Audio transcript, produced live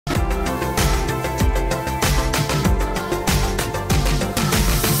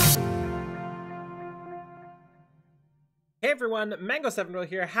everyone, Mango7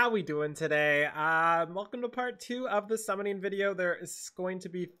 here. How we doing today? Welcome to part 2 of the summoning video. There is going to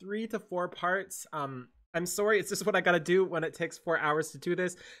be 3 to 4 parts. I'm sorry, it's just what I gotta do when it takes 4 hours to do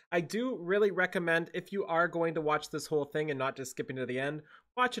this. I do really recommend, if you are going to watch this whole thing and not just skipping to the end,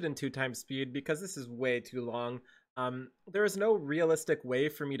 watch it in 2 times speed because this is way too long. There is no realistic way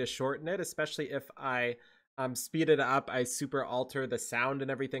for me to shorten it, especially if I speed it up. I super alter the sound and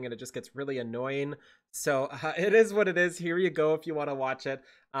everything, and it just gets really annoying. So it is what it is. Here you go if you want to watch it.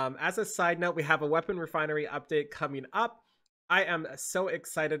 As a side note, we have a weapon refinery update coming up. I am so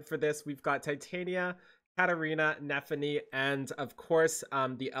excited for this. We've got Titania, Katarina, Nephany, and of course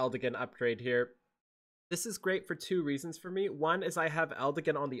the Eldigan upgrade here. This is great for 2 reasons for me. One is I have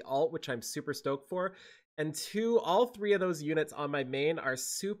Eldigan on the alt, which I'm super stoked for. And 2, all 3 of those units on my main are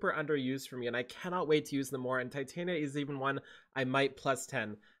super underused for me, and I cannot wait to use them more. And Titania is even one I might plus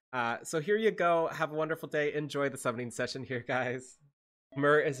 10. So here you go. Have a wonderful day. Enjoy the summoning session here, guys.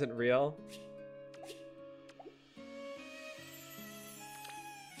 Myrrh isn't real.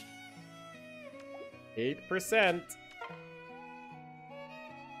 %.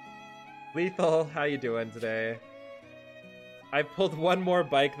 Lethal, how you doing today? I pulled one more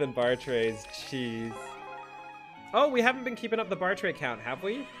bike than bar trays. Jeez. Oh, we haven't been keeping up the bar tray count, have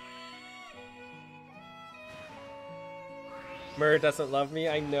we? Myrrh doesn't love me.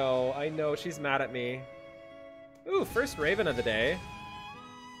 I know. She's mad at me. Ooh, first Raven of the day.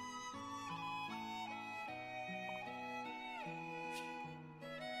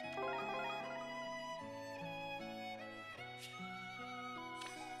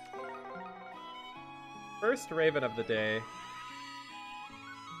 First Raven of the day.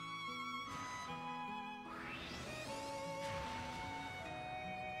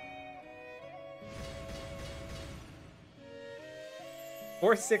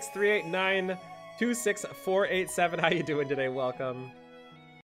 Four 638926487. How you doing today? Welcome.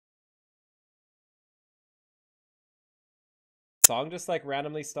 Song just like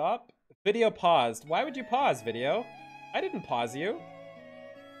randomly stop. Video paused. Why would you pause, video? I didn't pause you.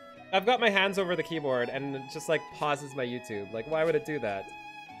 I've got my hands over the keyboard and it just like pauses my YouTube. Like, why would it do that?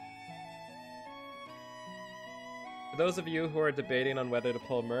 For those of you who are debating on whether to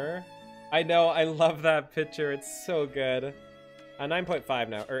pull Myrrh, I know, I love that picture. It's so good. 9.5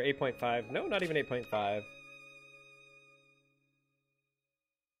 now, or 8.5. No, not even 8.5.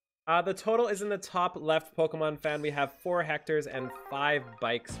 The total is in the top left Pokemon fan. We have 4 Hectors and 5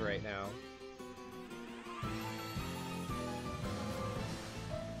 bikes right now.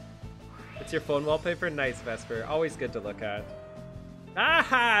 It's your phone wallpaper? Nice, Vesper. Always good to look at.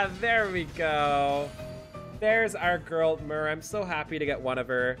 Aha! There we go. There's our girl, Myrrh. I'm so happy to get one of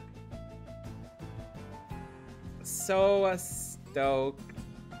her. So stoked.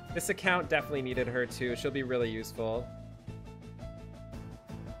 This account definitely needed her too. She'll be really useful.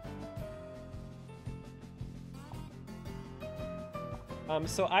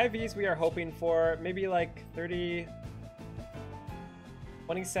 So IVs we are hoping for maybe like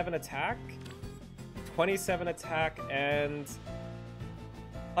 27 attack, 27 attack, and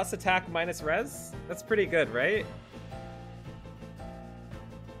plus attack minus res. That's pretty good, right?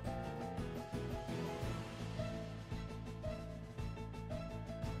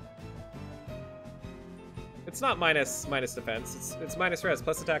 It's not minus defense. It's minus res,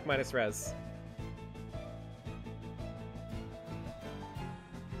 plus attack minus res.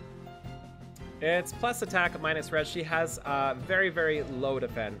 It's plus attack minus res. She has very, very low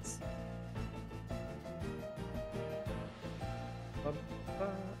defense.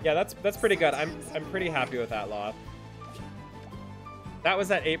 Yeah, that's pretty good. I'm pretty happy with that Loth. That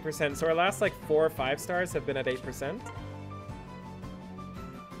was at 8%. So our last like 4 or 5 stars have been at 8%.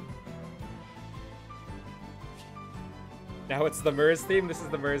 Now it's the Myrrh's theme. This is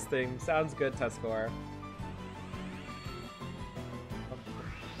the Myrrh's theme. Sounds good, Tuscore.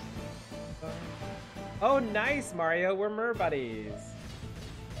 Oh, nice, Mario. We're Myrrh buddies.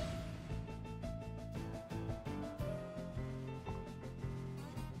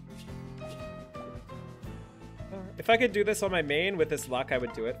 If I could do this on my main with this luck, I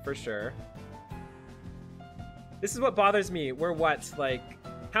would do it for sure. This is what bothers me. We're what, like,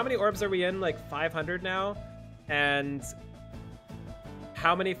 how many orbs are we in? Like 500 now? And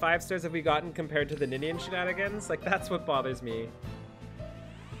how many 5 stars have we gotten compared to the Ninian shenanigans? Like, that's what bothers me.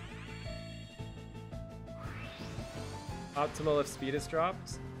 Optimal if speed is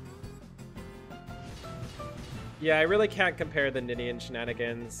dropped. Yeah, I really can't compare the Ninian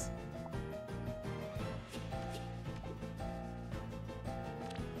shenanigans.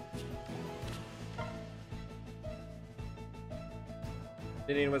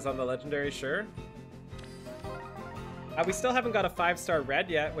 Ninian was on the legendary, sure. We still haven't got a 5-star red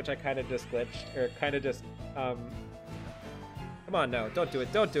yet, which I kind of just glitched, or kind of just, come on, no, don't do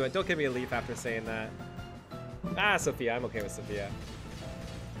it, don't do it, don't give me a leaf after saying that. Ah, Sophia, I'm okay with Sophia.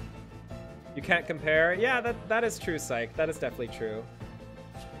 You can't compare? Yeah, that is true, Psych, that is definitely true.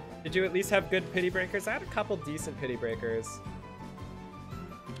 Did you at least have good pity breakers? I had a couple decent pity breakers,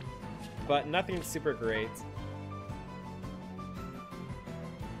 but nothing super great.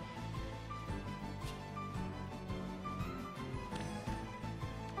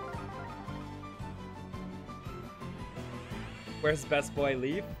 Where's Best Boy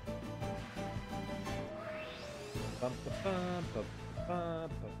Leaf?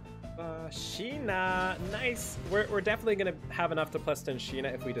 Sheena, nice. We're definitely gonna have enough to plus 10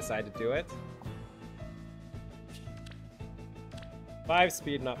 Sheena if we decide to do it. 5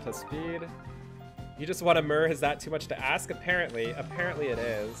 speed, not plus speed. You just want a Myrrh? Is that too much to ask? Apparently it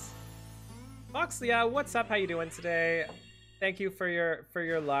is. Foxlia, what's up? How you doing today? Thank you for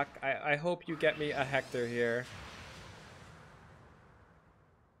your luck. I hope you get me a Hector here.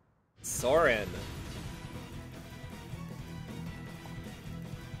 Soren.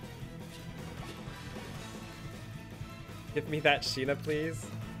 Give me that Sheena, please.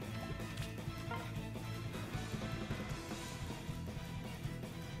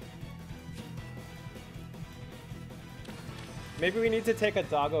 Maybe we need to take a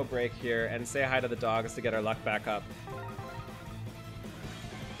doggo break here and say hi to the dogs to get our luck back up.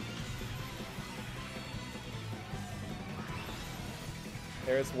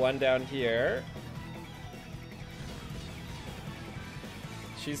 There's one down here.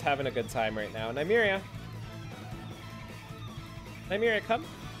 She's having a good time right now. Nymeria. Nymeria, come.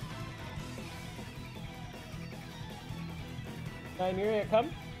 Nymeria,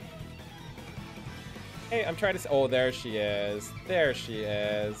 come. Hey, I'm trying to... Oh, there she is. There she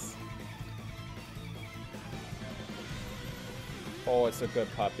is. Oh, it's a good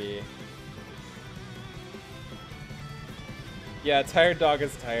puppy. Yeah, tired dog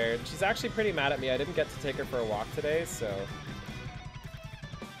is tired. She's actually pretty mad at me. I didn't get to take her for a walk today, so...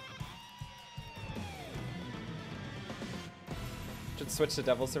 Should switch to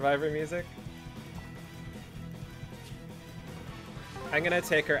Devil Survivor music. I'm gonna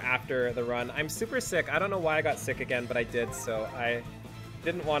take her after the run. I'm super sick. I don't know why I got sick again, but I did, so I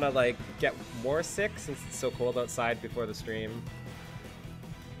didn't want to, like, get more sick since it's so cold outside before the stream.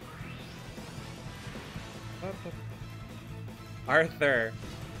 Arthur.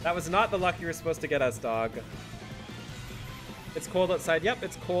 That was not the luck you were supposed to get us, dog. It's cold outside. Yep,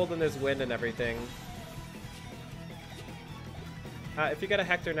 it's cold and there's wind and everything. If you get a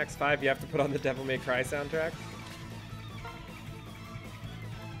Hector next 5, you have to put on the Devil May Cry soundtrack.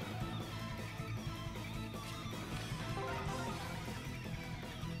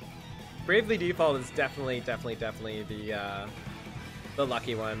 Bravely Default is definitely the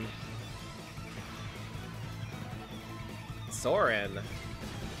lucky one. Soren.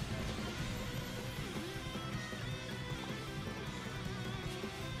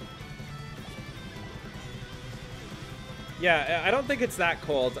 Yeah, I don't think it's that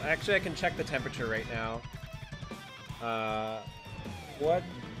cold. Actually, I can check the temperature right now. What?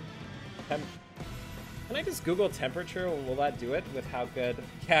 Can I just Google temperature? Will that do it with how good?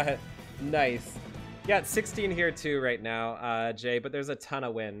 Yeah, nice. Yeah, it's 16 here too right now, Jay, but there's a ton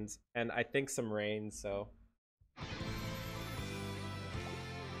of wind and I think some rain, so.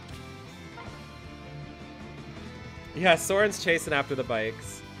 Yeah, Soren's chasing after the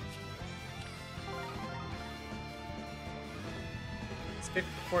bikes. It's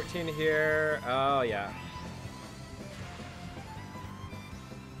 14 here. Oh, yeah.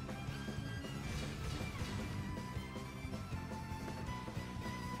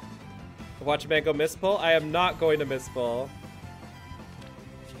 Watch Mango mispull? I am not going to mispull.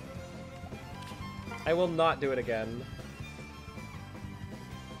 I will not do it again.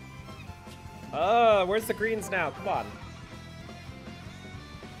 Oh, where's the greens now? Come on.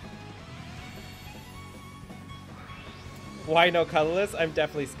 Why no colorless? I'm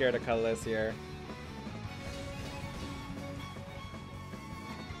definitely scared of colorless here.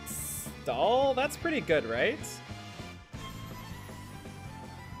 Stall? That's pretty good, right?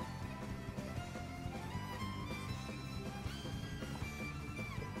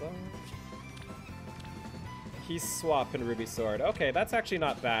 He's Swap and Ruby Sword. Okay, that's actually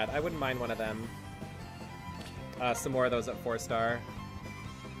not bad. I wouldn't mind one of them. Some more of those at 4-star.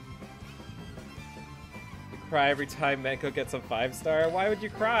 You cry every time Manko gets a 5-star? Why would you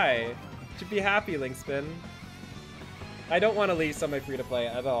cry? You should be happy, Linkspin. I don't want to leave some of my free-to-play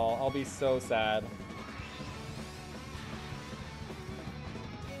at all. I'll be so sad.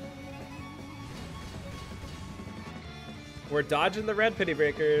 We're dodging the red pity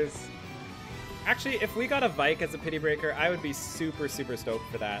breakers. Actually, if we got a Vike as a pity breaker, I would be super, super stoked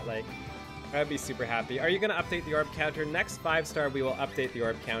for that. Like, I'd be super happy. Are you going to update the orb counter? Next 5-star, we will update the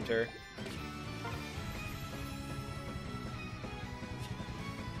orb counter.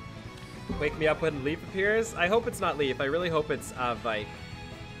 Wake me up when Leaf appears? I hope it's not Leaf. I really hope it's Vike.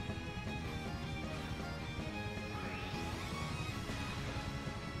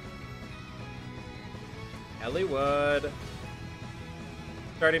 Elliewood.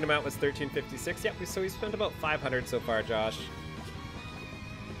 Starting amount was 1356. Yep, so we spent about 500 so far, Josh.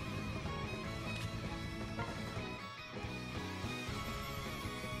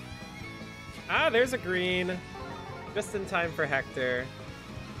 Ah, there's a green. Just in time for Hector.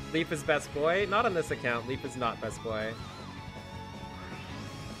 Leaf is best boy. Not on this account. Leaf is not best boy.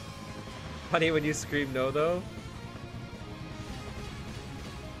 Funny when you scream no, though.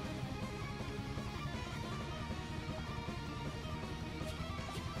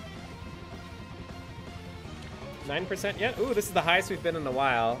 %9% yet? Ooh, this is the highest we've been in a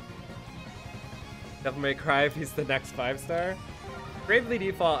while. Devil May Cry if he's the next 5-star. Gravely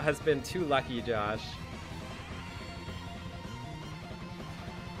Default has been too lucky, Josh.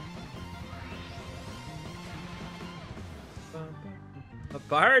 A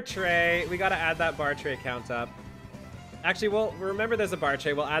bar tray. We gotta add that bar tray count up. Actually, we'll remember there's a bar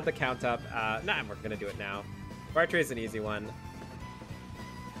tray. We'll add the count up. Nah, we're gonna do it now. Bar tray's an easy one.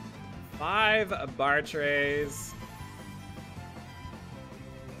 5 bar trays.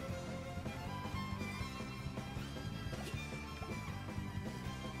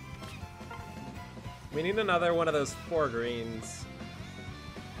 We need another one of those 4 greens.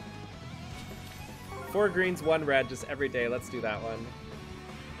 4 greens, 1 red, just every day. Let's do that one.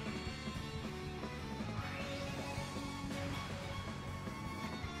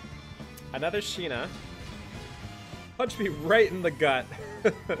 Another Sheena. Punch me right in the gut.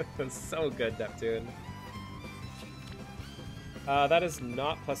 So good, Neptune. That is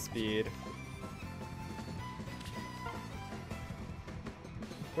not plus speed.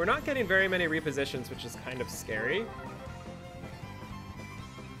 We're not getting very many repositions, which is kind of scary.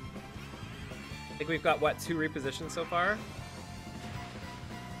 I think we've got, what, 2 repositions so far?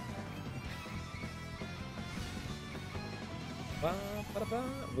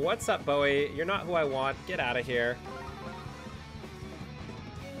 What's up, Bowie? You're not who I want. Get out of here.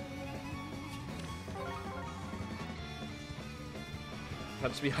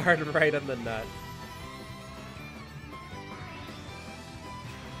 Punch me hard right in the nut.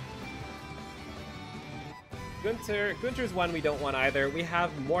 Gunter's one we don't want either. We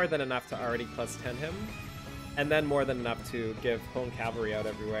have more than enough to already plus 10 him. And then more than enough to give Hone Cavalry out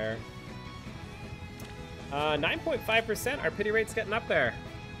everywhere. 9.5%. Our pity rate's getting up there.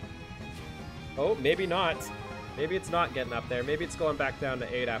 Oh, maybe not. Maybe it's not getting up there. Maybe it's going back down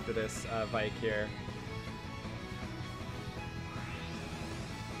to 8 after this Vike here.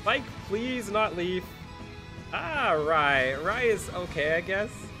 Vike, please, not Leaf. Ah, Rye. Rye is okay, I guess.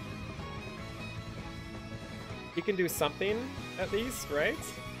 He can do something, at least, right?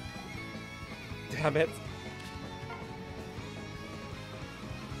 Damn it.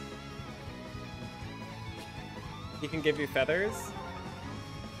 He can give you feathers.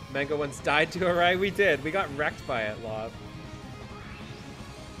 Mango once died to a Rye. We did. We got wrecked by it, Lob.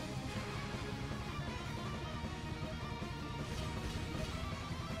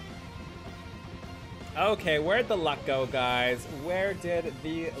 Okay, where'd the luck go, guys? Where did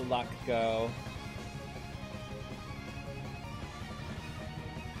the luck go?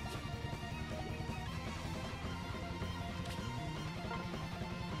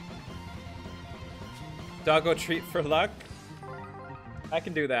 Doggo treat for luck? I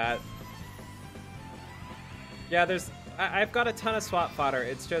can do that. Yeah, I've got a ton of swap fodder.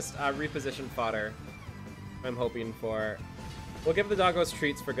 It's just reposition fodder I'm hoping for. We'll give the doggos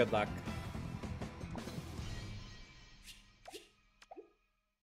treats for good luck.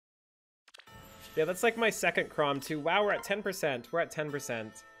 Yeah, that's like my second Crom too. Wow, we're at 10%. We're at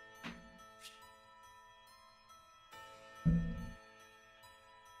 10%.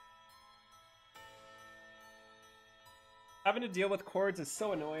 Having to deal with chords is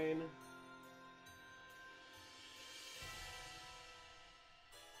so annoying.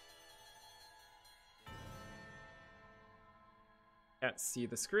 Can't see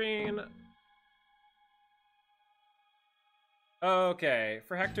the screen. Okay,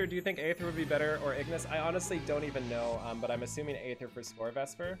 for Hector, do you think Aether would be better or Ignis? I honestly don't even know, but I'm assuming Aether for Score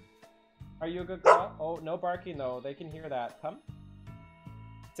Vesper. Are you a good girl? Oh, no barking though. They can hear that. Come.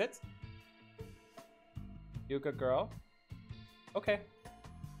 Sit. You a good girl? Okay.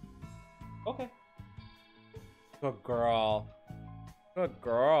 Okay. Good girl. Good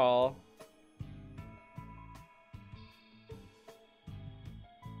girl.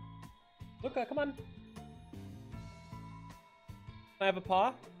 Luca, come on. Can I have a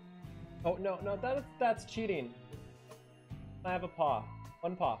paw? Oh, no, no, that's cheating. Can I have a paw?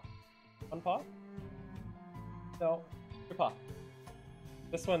 One paw. One paw? No, your paw.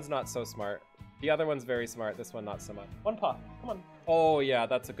 This one's not so smart. The other one's very smart. This one, not so much. One paw. Come on. Oh, yeah,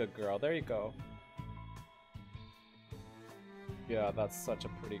 that's a good girl. There you go. Yeah, that's such a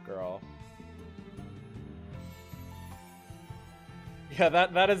pretty girl. Yeah,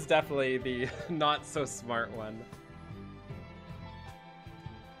 that is definitely the not so smart one.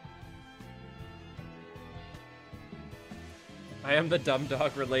 I am the dumb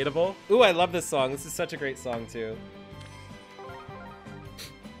dog relatable. Ooh, I love this song. This is such a great song too.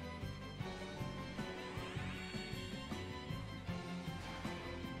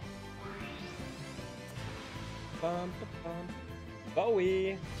 Bum, bum.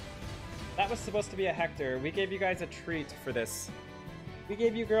 Bowie. That was supposed to be a Hector. We gave you guys a treat for this. We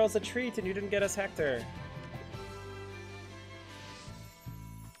gave you girls a treat and you didn't get us Hector.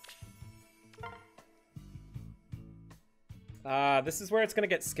 This is where it's gonna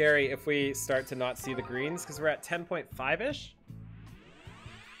get scary if we start to not see the greens, because we're at 10.5-ish.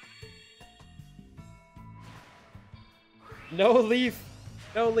 No leaf!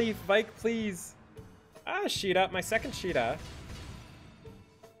 No leaf, Vike, please! Ah, Sheeta, my second Sheeta.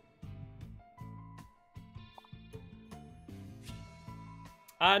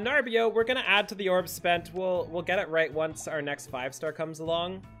 Narbio, we're gonna add to the Orbs spent. We'll get it right once our next 5-star comes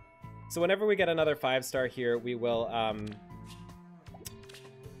along. So whenever we get another 5-star here, we will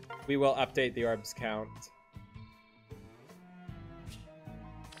update the Orbs count.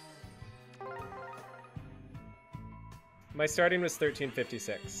 My starting was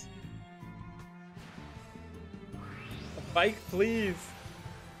 1356. A bike, please.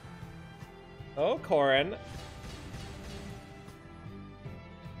 Oh, Corin.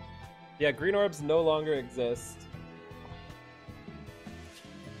 Yeah, green orbs no longer exist.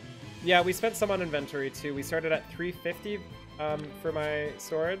 Yeah, we spent some on inventory too. We started at 350 for my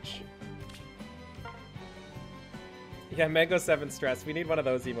storage. Yeah, Mango 7 stress. We need one of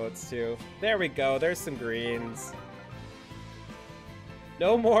those emotes too. There we go. There's some greens.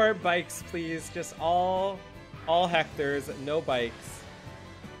 No more bikes, please. Just all Hectors, no bikes.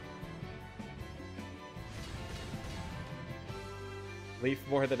 Leaf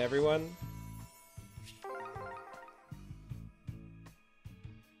more than everyone.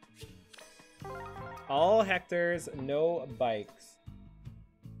 All Hectors, no bikes.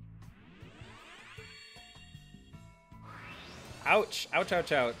 Ouch, ouch,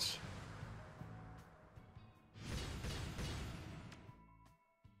 ouch, ouch.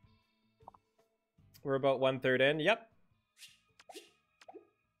 We're about 1/3 in, yep.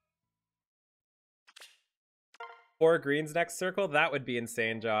 4 greens next circle? That would be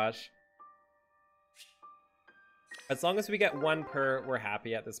insane, Josh. As long as we get 1 per, we're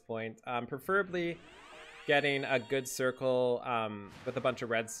happy at this point. Preferably getting a good circle with a bunch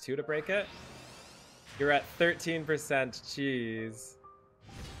of reds too to break it. You're at 13%, jeez.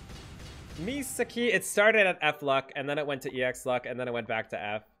 Misaki, it started at F luck, and then it went to EX luck, and then it went back to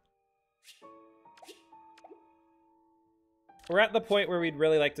F. We're at the point where we'd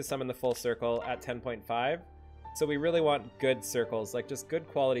really like to summon the full circle at 10.5. So we really want good circles, like just good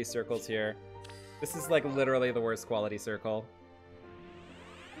quality circles here. This is like literally the worst quality circle.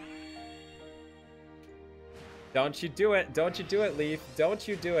 Don't you do it. Don't you do it, Leaf. Don't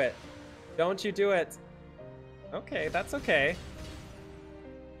you do it. Don't you do it. Okay, that's okay.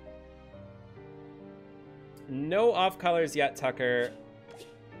 No off colors yet, Tucker.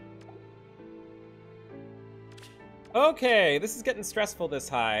 Okay, this is getting stressful this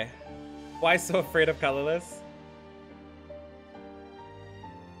high. Why so afraid of colorless?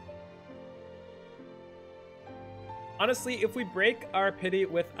 Honestly, if we break our pity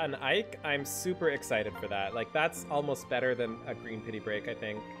with an Ike, I'm super excited for that. Like, that's almost better than a green pity break, I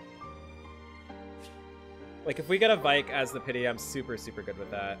think. Like, if we get a Vike as the pity, I'm super, super good with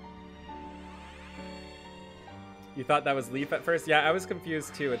that. You thought that was Leaf at first? Yeah, I was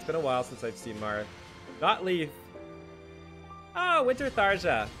confused too. It's been a while since I've seen Marth. Not Leaf. Oh, Winter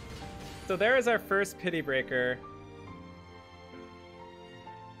Tharja. So there is our first pity breaker.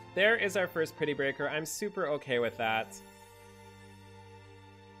 There is our first pity breaker. I'm super okay with that.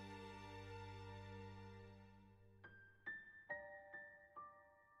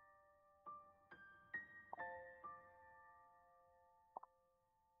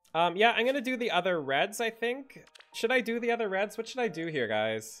 Yeah, I'm gonna do the other reds, I think. Should I do the other reds? What should I do here,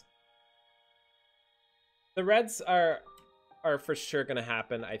 guys? The reds are for sure gonna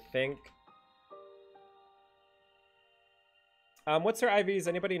happen, I think. What's her IVs?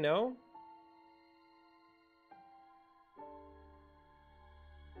 Anybody know?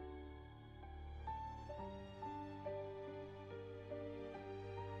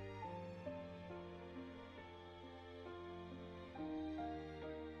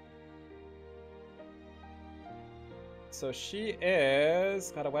 So she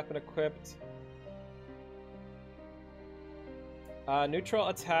is got a weapon equipped. Neutral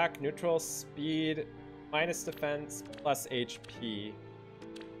attack, neutral speed, minus defense, plus HP.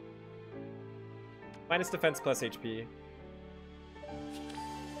 Minus defense plus HP.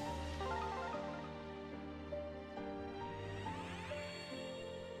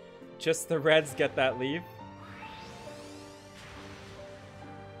 Just the reds get that leave.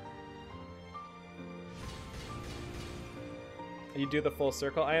 You do the full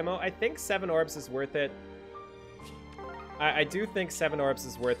circle IMO. I think 7 orbs is worth it. I do think 7 orbs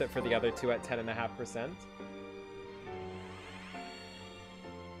is worth it for the other 2 at 10.5%.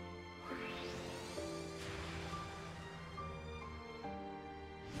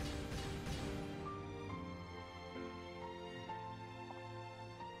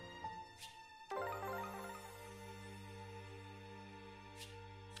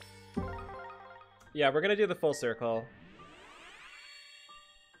 Yeah, we're gonna do the full circle.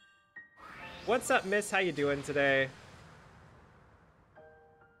 What's up, miss? How you doing today?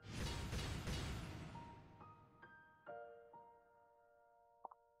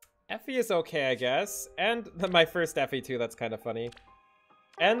 Effie is okay, I guess. And my first Effie too, that's kind of funny.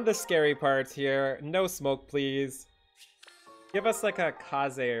 And the scary part here. No smoke, please. Give us like a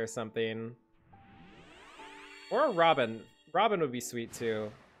Kaze or something. Or a Robin. Robin would be sweet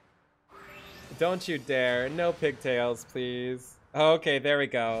too. Don't you dare. No pigtails, please. Okay, there we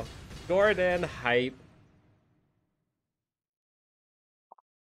go. Gordon, hype.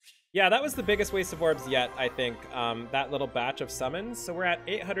 Yeah, that was the biggest waste of orbs yet, I think. That little batch of summons. So we're at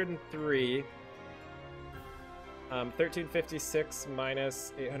 803. 1356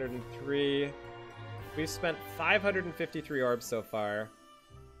 minus 803. We've spent 553 orbs so far.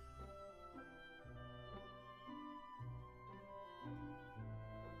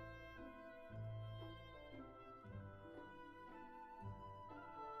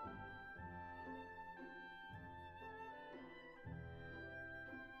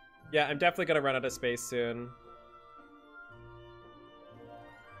 Yeah, I'm definitely gonna run out of space soon.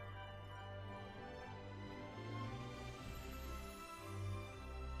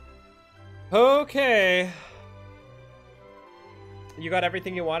 Okay. You got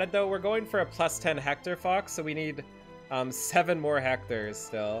everything you wanted, though? We're going for a plus 10 Hector Fox, so we need 7 more Hectors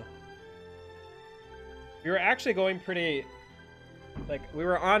still. We were actually going pretty... Like, we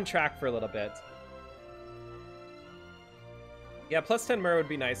were on track for a little bit. Yeah, plus 10 Mur would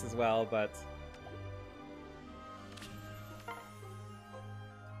be nice as well, but...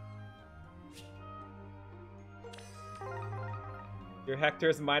 Your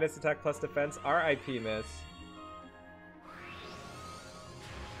Hector's minus attack plus defense. RIP, miss.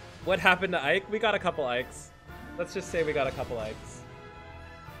 What happened to Ike? We got a couple Ikes. Let's just say we got a couple Ikes.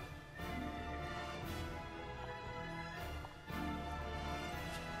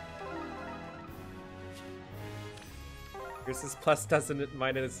 Versus plus doesn't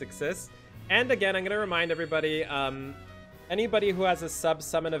minus exist. And again, I'm going to remind everybody, anybody who has a sub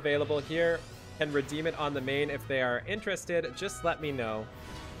summon available here can redeem it on the main if they are interested. Just let me know.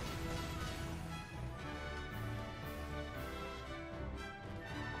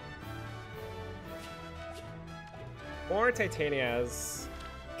 More Titanias.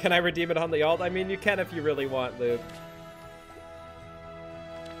 Can I redeem it on the alt? I mean, you can if you really want, Luke.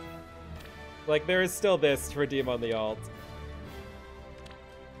 Like, there is still this to redeem on the alt.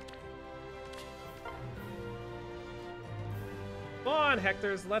 Come on,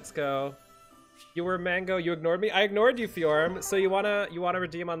 Hectors, let's go. You were Mango, you ignored me? I ignored you, Fjorm. So you wanna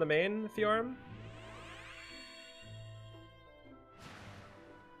redeem on the main, Fjorm?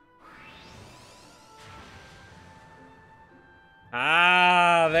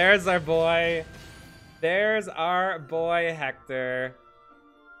 Ah, there's our boy. There's our boy, Hector.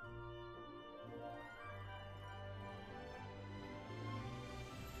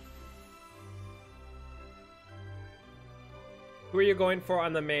 Who are you going for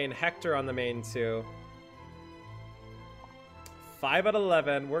on the main? Hector on the main too. 5 out of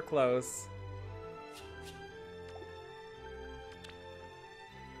 11. We're close.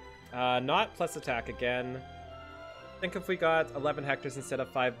 Not plus attack again. I think if we got 11 Hectors instead of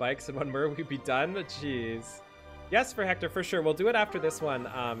 5 bikes and 1 Mur, we'd be done. Jeez. Yes, for Hector, for sure. We'll do it after this one,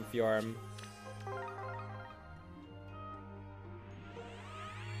 Fjorm.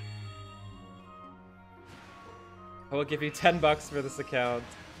 I will give you 10 bucks for this account.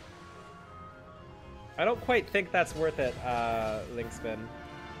 I don't quite think that's worth it, Linkspin.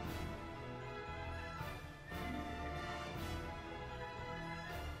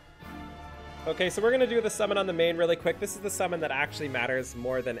 Okay, so we're gonna do the summon on the main really quick. This is the summon that actually matters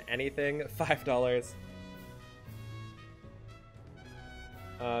more than anything. $5.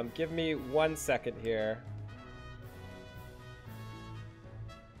 Give me 1 second here.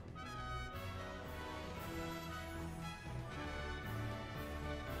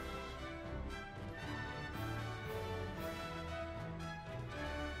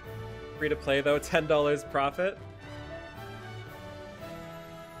 Free to play though, $10 profit.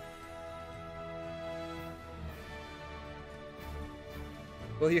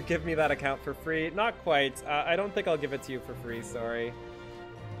 Will you give me that account for free? Not quite. I don't think I'll give it to you for free, sorry.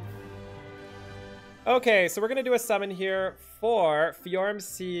 Okay, so we're gonna do a summon here for Fjorm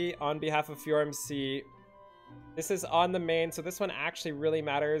C on behalf of Fjorm C. This is on the main, so this one actually really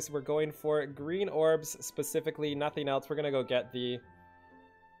matters. We're going for green orbs specifically, nothing else. We're gonna go get the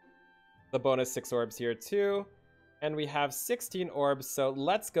bonus 6 orbs here too. And we have 16 orbs, so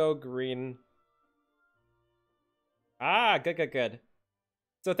let's go green. Ah, good.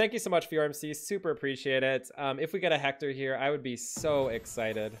 So thank you so much, FRMC. Super appreciate it. If we get a Hector here, I would be so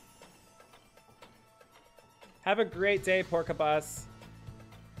excited. Have a great day, Porcabus.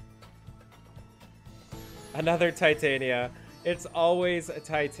 Another Titania. It's always a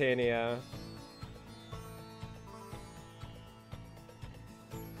Titania.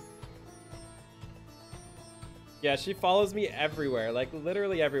 Yeah, she follows me everywhere, like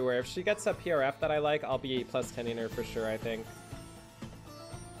literally everywhere. If she gets a PRF that I like, I'll be plus 10-ing her for sure, I think.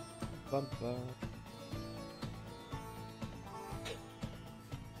 Bum, bum.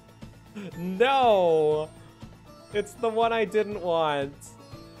 No! It's the one I didn't want.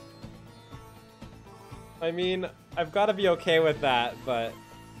 I mean, I've got to be okay with that, but...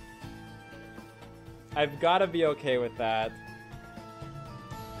 I've got to be okay with that.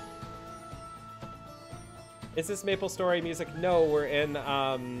 Is this Maple Story music? No, we're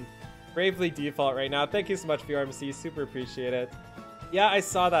in Bravely Default right now. Thank you so much, VRMC. Super appreciate it. Yeah, I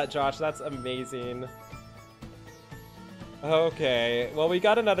saw that, Josh. That's amazing. Okay. Well, we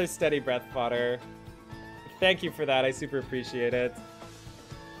got another steady breath fodder. Thank you for that. I super appreciate it.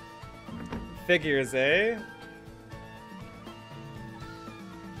 Figures, eh?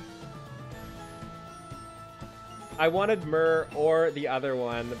 I wanted Myrrh or the other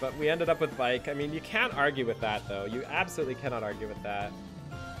one, but we ended up with Bike. I mean, you can't argue with that, though. You absolutely cannot argue with that.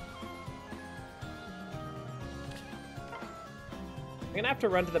 I'm gonna have to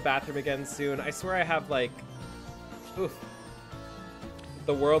run to the bathroom again soon. I swear I have, like... Oof.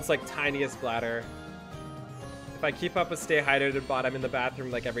 The world's, like, tiniest bladder. If I keep up with Stay Hydrated bot, I'm in the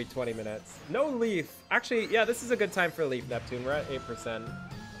bathroom, like, every 20 minutes. No Leaf. Actually, yeah, this is a good time for Leaf, Neptune. We're at 8%.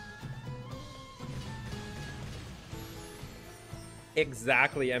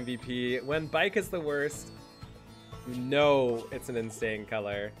 Exactly, MVP. When Bike is the worst, you know it's an insane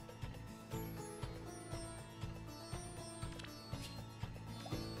color.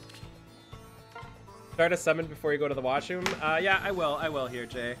 Start a summon before you go to the washroom? Yeah, I will here,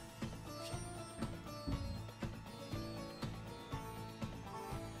 Jay.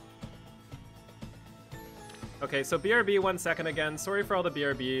 Okay, so BRB 1 second again. Sorry for all the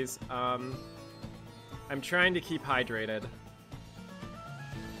BRBs. I'm trying to keep hydrated.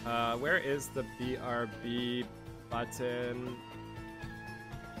 Where is the BRB button?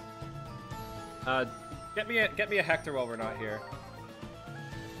 Get me a Hector while we're not here.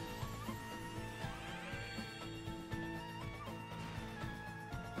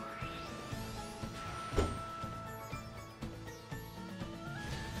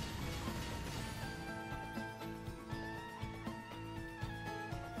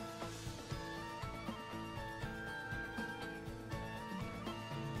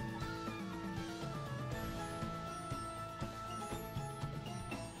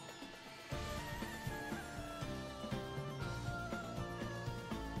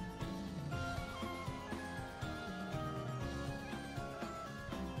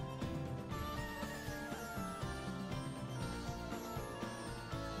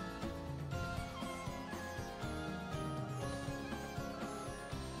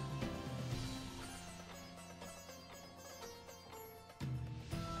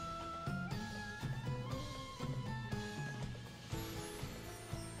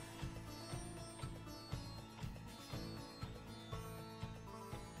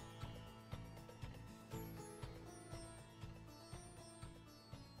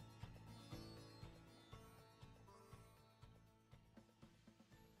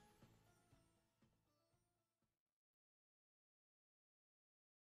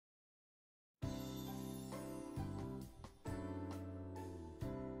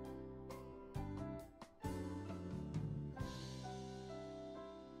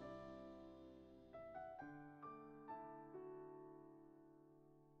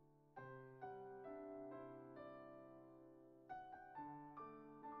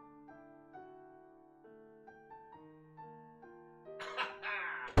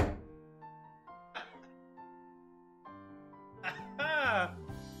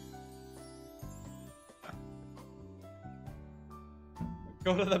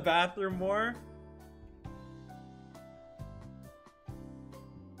 Go to the bathroom more?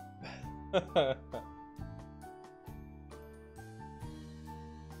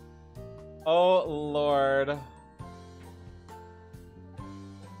 Oh, Lord.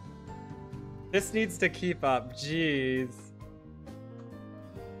 This needs to keep up. Jeez.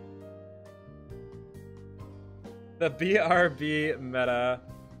 The BRB meta.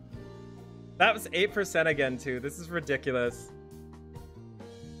 That was 8% again, too. This is ridiculous.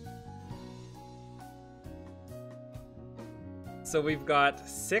 So we've got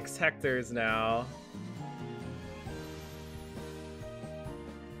 6 Hectors now.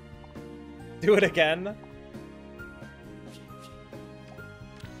 Do it again.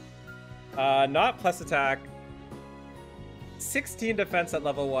 Not plus attack. 16 defense at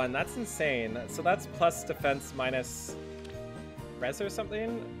level 1. That's insane. So that's plus defense minus res or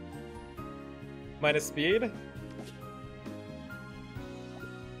something? Minus speed?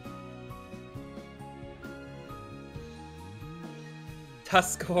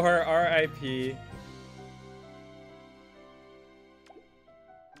 Tuskor, RIP.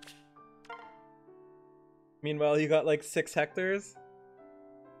 Meanwhile, you got like 6 Hectors.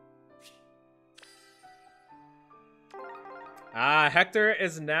 Ah, Hector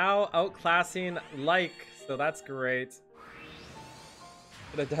is now outclassing Like, so that's great.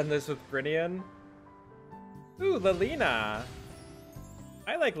 Could have done this with Brinian. Ooh, Lilina.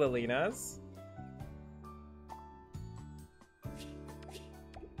 I like Lilinas.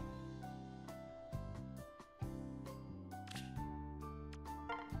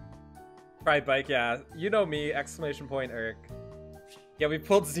 Try bike, yeah. You know me, exclamation point Irk. Yeah, we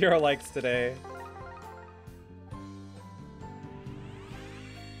pulled 0 likes today.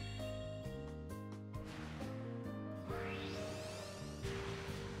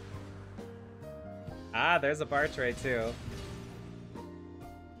 Ah, there's a bar tray too.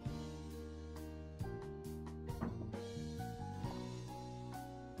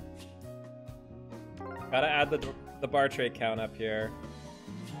 Gotta add the bar tray count up here.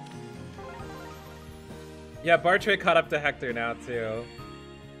 Yeah, bar tray caught up to Hector now too.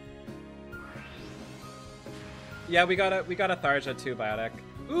 Yeah, we got a Tharja 2 Biotic.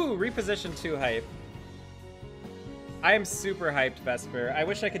 Ooh, reposition 2 hype. I am super hyped, Vesper. I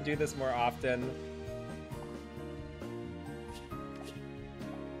wish I could do this more often.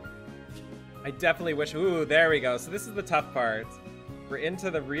 I definitely wish. Ooh, there we go. So this is the tough part. We're into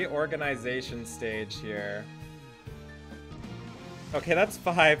the reorganization stage here. Okay, that's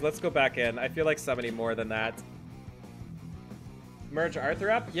 5. Let's go back in. I feel like summoning more than that. Merge Arthur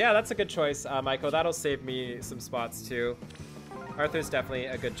up? Yeah, that's a good choice, Maiko. That'll save me some spots too. Arthur's definitely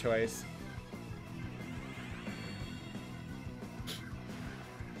a good choice.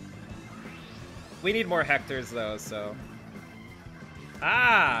 We need more Hectors though, so.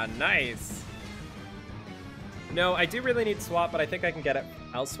 Ah, nice. No, I do really need swap, but I think I can get it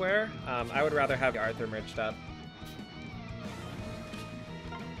elsewhere. I would rather have Arthur merged up.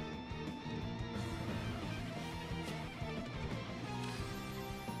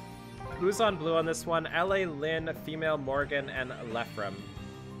 Who's on blue on this one? LA, Lynn, Female, Morgan, and Lefram.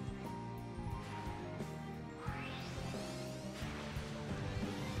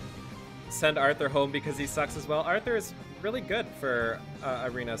 Send Arthur home because he sucks as well. Arthur is really good for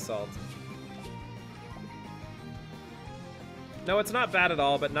Arena Assault. No, it's not bad at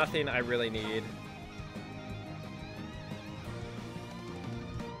all, but nothing I really need.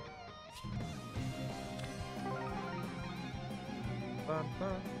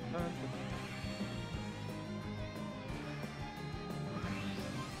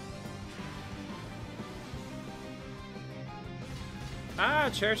 Ah,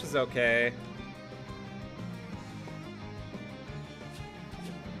 Cherish is okay.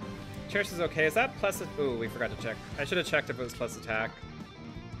 Cherish is okay. Is that plus? Ooh, we forgot to check. I should have checked if it was plus attack.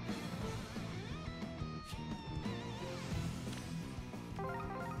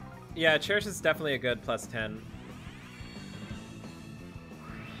 Yeah, Cherish is definitely a good plus 10.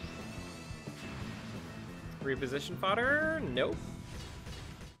 Reposition fodder? Nope.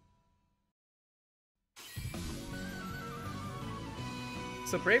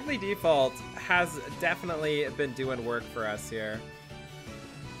 So Bravely Default has definitely been doing work for us here.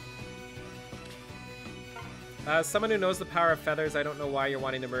 Someone who knows the power of feathers, I don't know why you're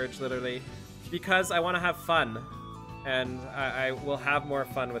wanting to merge, literally. Because I want to have fun. And I will have more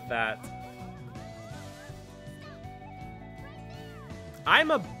fun with that.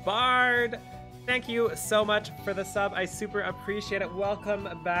 I'm a bard! Thank you so much for the sub. I super appreciate it. Welcome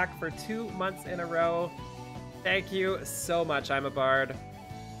back for 2 months in a row. Thank you so much. I'm a bard.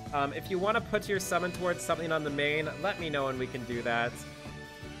 If you want to put your summon towards something on the main, let me know and we can do that.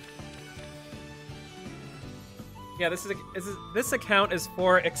 Yeah, this account is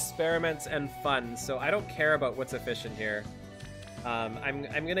for experiments and fun, so I don't care about what's efficient here. I'm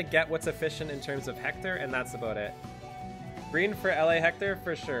gonna get what's efficient in terms of Hector, and that's about it. Green for LA Hector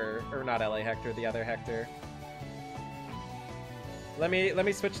for sure, or not LA Hector, the other Hector. Let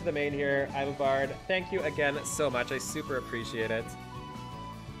me switch to the main here. I'm a bard. Thank you again so much. I super appreciate it.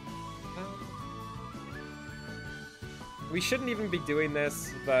 We shouldn't even be doing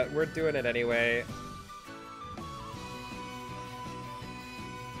this, but we're doing it anyway.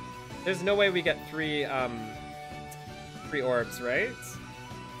 There's no way we get three orbs, right?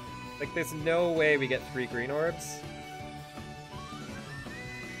 Like, there's no way we get 3 green orbs.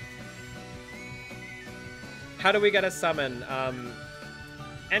 How do we get a summon?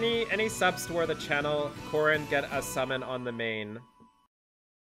 Any subs toward the channel, Corin, get a summon on the main.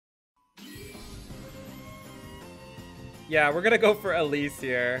 Yeah, we're gonna go for Elise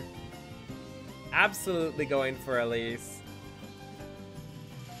here. Absolutely going for Elise.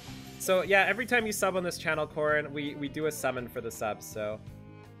 So yeah, every time you sub on this channel, Corin, we do a summon for the subs, so.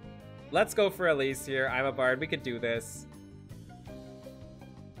 Let's go for Elise here. I'm a bard, we could do this.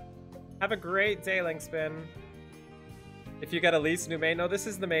 Have a great day, Linkspin. If you get Elise, new main. No, this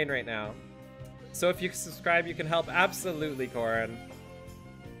is the main right now. So if you subscribe, you can help. Absolutely, Corin.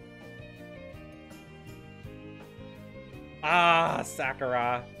 Ah,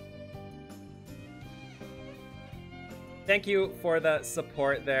 Sakura. Thank you for the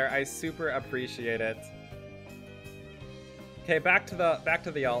support there. I super appreciate it. Okay, back to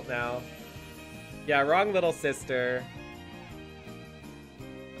the alt now. Yeah, wrong little sister.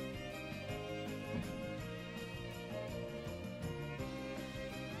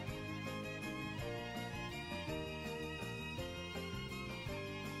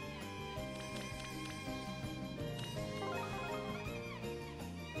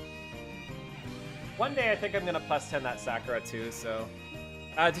 One day I think I'm gonna +10 that Sakura too, so.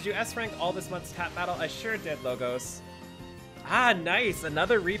 Did you S-rank all this month's tap battle? I sure did, Logos. Ah, nice,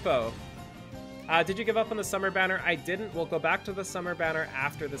 another repo. Did you give up on the summer banner? I didn't. We'll go back to the summer banner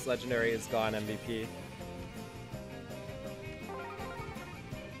after this legendary is gone, MVP.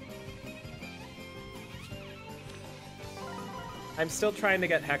 I'm still trying to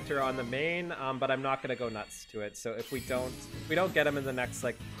get Hector on the main, but I'm not gonna go nuts to it. So if we don't get him in the next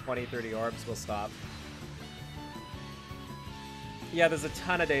like 20-30 orbs, we'll stop. Yeah, there's a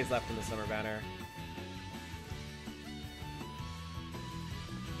ton of days left in the summer banner.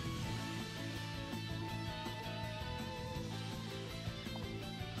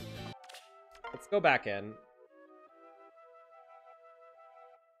 Let's go back in.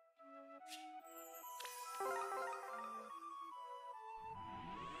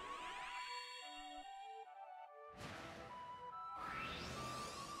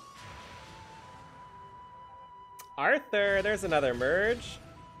 Arthur, there's another merge.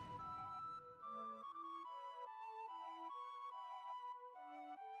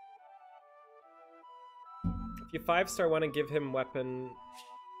 If you 5-star one and give him weapon,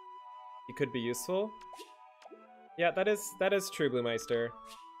 he could be useful. Yeah, that is true, Blue Meister.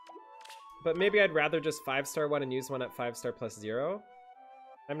 But maybe I'd rather just 5-star one and use one at 5-star +0.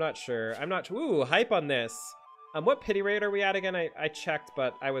 I'm not sure. Ooh, hype on this. What pity rate are we at again? I checked,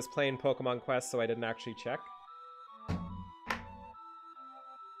 but I was playing Pokemon Quest, so I didn't actually check.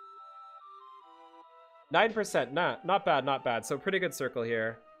 9%, not bad, not bad. So pretty good circle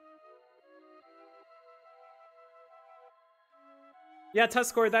here. Yeah,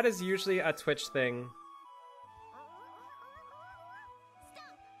 Tuskor, that is usually a Twitch thing.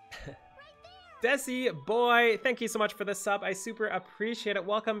 Desi, boy, thank you so much for the sub. I super appreciate it.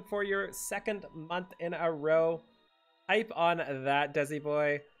 Welcome for your 2nd month in a row. Hype on that, Desi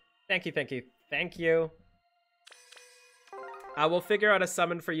boy. Thank you, thank you, thank you. We'll figure out a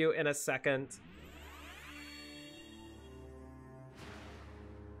summon for you in a second.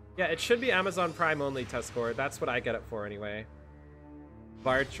 Yeah, it should be Amazon Prime only, Tuskor. That's what I get it for anyway.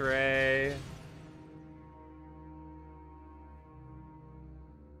 Bartray.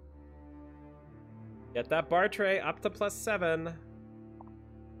 Get that Bartray up to +7.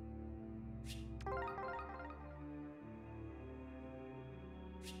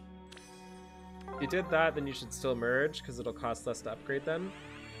 If you did that, then you should still merge, because it'll cost less to upgrade them.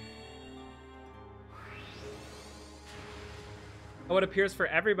 Oh, it appears for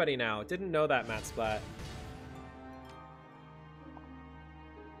everybody now. Didn't know that, Matt Splat.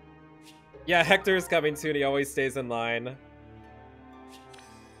 Yeah, Hector's coming soon. He always stays in line.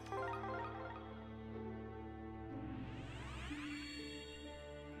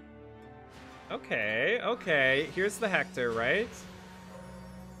 Okay, okay. Here's the Hector, right?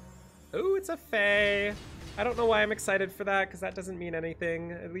 Ooh, it's a Fae. I don't know why I'm excited for that, because that doesn't mean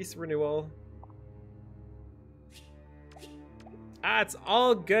anything. At least renewal. Ah, it's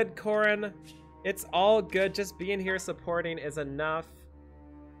all good, Corin. It's all good. Just being here supporting is enough.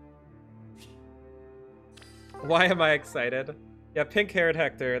 Why am I excited? Yeah, pink-haired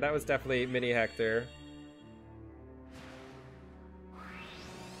Hector. That was definitely mini Hector.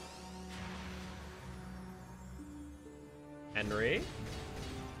 Henry?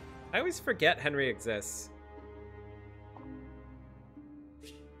 I always forget Henry exists.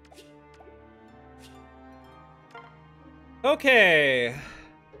 Okay.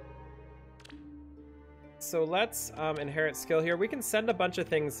 So let's inherit skill here. We can send a bunch of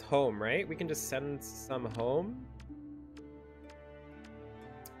things home, right? We can just send some home.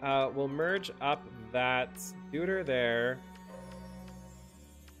 We'll merge up that duder there.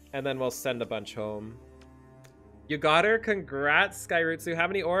 And then we'll send a bunch home. You got her? Congrats, Skyrutsu. How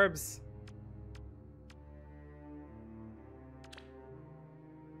many orbs?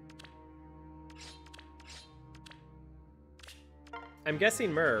 I'm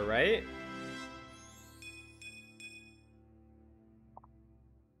guessing Myrrh, right?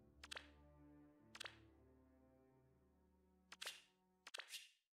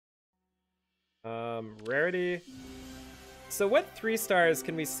 Rarity. So what 3 stars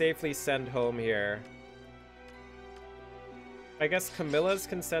can we safely send home here? I guess Camilla's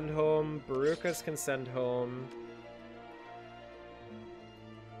can send home, Baruka's can send home.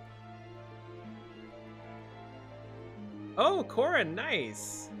 Oh, Corin,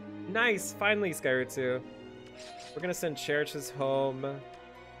 nice! Nice, finally, Skyrutsu. We're gonna send Cherish's home.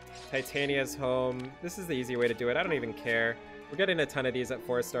 Titania's home. This is the easy way to do it, I don't even care. We're getting a ton of these at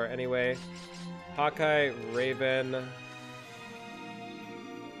 4-star anyway. Hawkeye, Raven.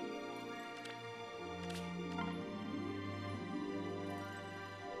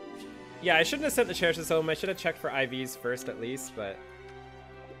 Yeah, I shouldn't have sent the Cherish's home. I should have checked for IVs first at least, but...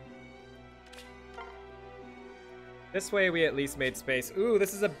 This way we at least made space. Ooh,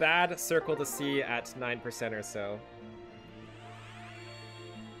 this is a bad circle to see at 9% or so.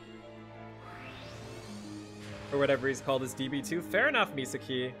 Or whatever he's called as DB2. Fair enough,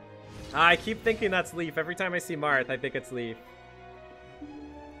 Misaki. I keep thinking that's Leaf. Every time I see Marth, I think it's Leaf.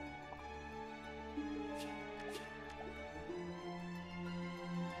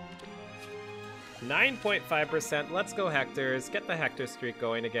 %. Let's go Hectors. Get the Hector streak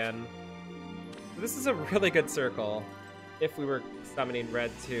going again. This is a really good circle. If we were summoning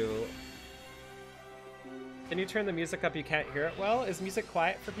red too. Can you turn the music up? You can't hear it well? Is music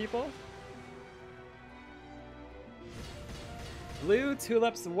quiet for people? Blue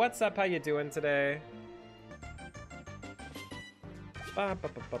Tulips, what's up? How you doing today?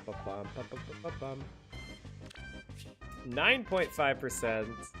 9.5%.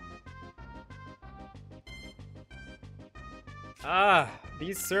 Ah,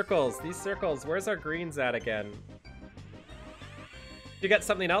 these circles. Where's our greens at again? You got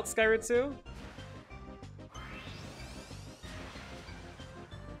something else, Skyrutsu?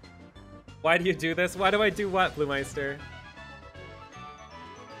 Why do you do this? Why do I do what, Bluemeister?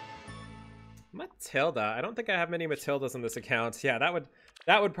 Matilda. I don't think I have many Matildas on this account. Yeah,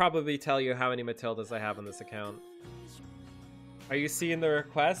 that would probably tell you how many Matildas I have on this account. Are you seeing the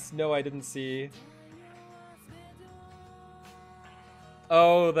request? No, I didn't see.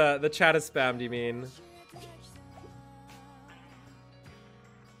 Oh, the chat is spammed, you mean?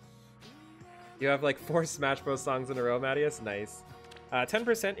 You have like 4 Smash Bros songs in a row, Mattias? Nice.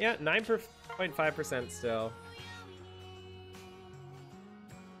 10%, yeah, 9.5% still.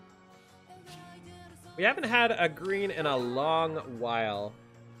 We haven't had a green in a long while.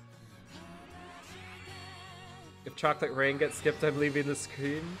 If Chocolate Rain gets skipped, I'm leaving the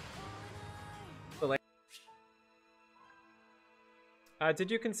screen.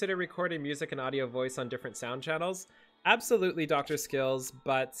 Did you consider recording music and audio voice on different sound channels? Absolutely, Dr. Skills,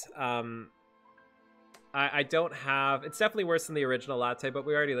 but I don't have... It's definitely worse than the original Latte, but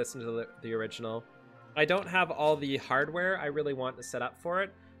we already listened to the original. I don't have all the hardware I really want to set up for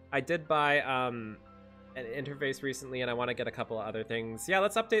it. I did buy an interface recently, and I want to get a couple of other things. Yeah,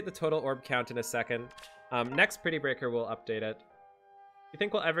 let's update the total orb count in a second. Next Pretty Breaker, we'll update it. You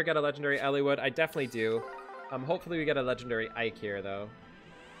think we'll ever get a legendary Eliwood? I definitely do. Hopefully we get a legendary Ike here, though.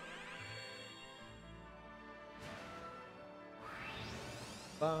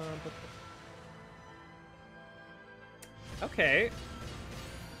 Okay.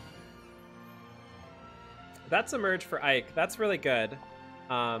 That's a merge for Ike. That's really good.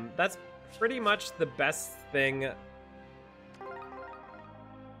 That's pretty much the best thing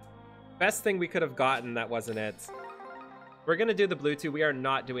we could have gotten that wasn't it. We're gonna do the blue 2. We are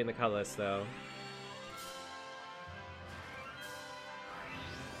not doing the colorless, though.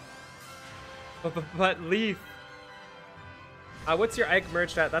 But Leaf. What's your Ike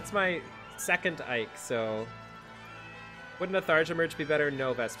merged at? That's my second Ike, so... Wouldn't a Tharja merge be better?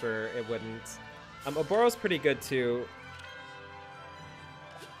 No, Vesper, it wouldn't. Oboro's pretty good, too.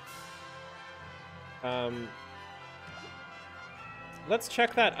 Let's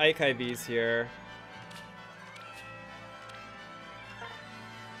check that Ike IVs here.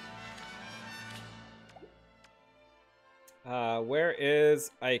 Where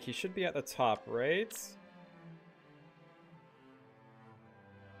is Ike? He should be at the top, right?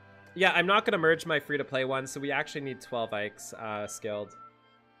 Yeah, I'm not going to merge my free-to-play one, so we actually need 12 Ikes skilled.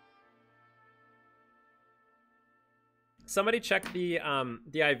 Somebody check the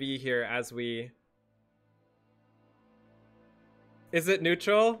IV here as we... Is it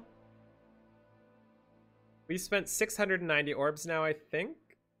neutral? We spent 690 orbs now, I think.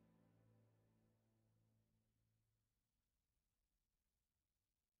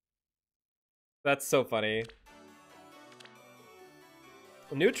 That's so funny.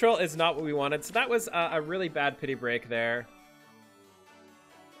 Neutral is not what we wanted, so that was a really bad pity break there.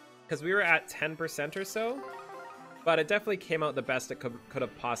 Because we were at 10% or so. But it definitely came out the best it could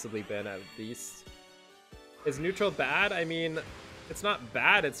have possibly been, at least. Is neutral bad? I mean, it's not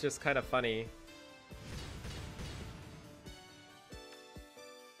bad, it's just kind of funny.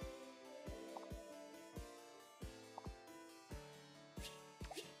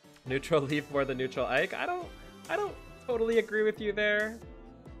 Neutral Leaf more than neutral Ike? I don't totally agree with you there.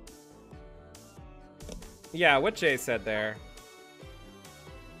 Yeah, what Jay said there.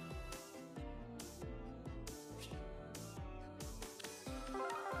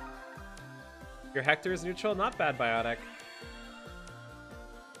 Your Hector is neutral? Not bad, Biotic.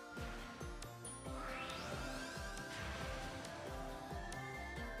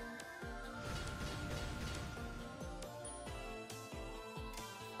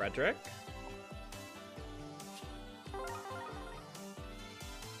 Frederick?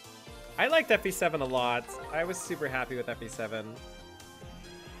 I liked FE7 a lot. I was super happy with FE7.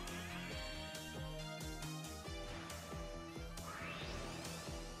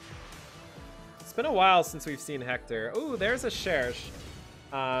 It's been a while since we've seen Hector. Ooh, there's a Cherche.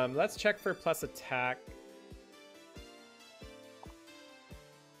 Let's check for plus attack.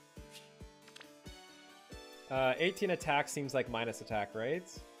 Uh, 18 attack seems like minus attack, right?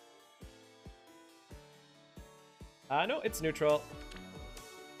 No, it's neutral.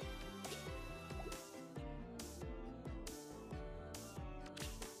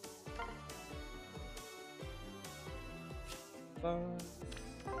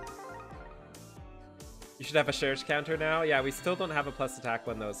 You should have a Cherche counter now. Yeah, we still don't have a plus attack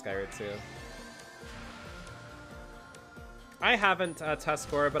one though, Skyrod 2. I haven't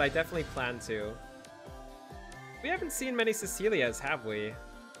Tuskor, but I definitely plan to. We haven't seen many Cecilias, have we?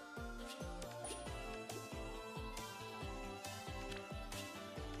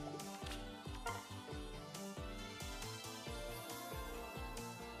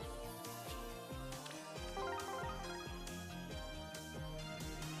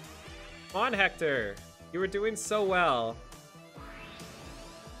 Come on, Hector! You were doing so well.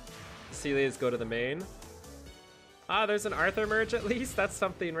 Cecilias go to the main. Ah, there's an Arthur merge at least? That's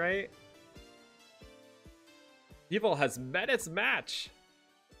something, right? Evil has met its match.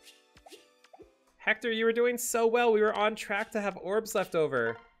 Hector, you were doing so well. We were on track to have orbs left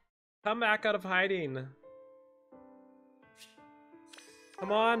over. Come back out of hiding.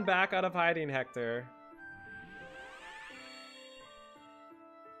 Come on back out of hiding, Hector.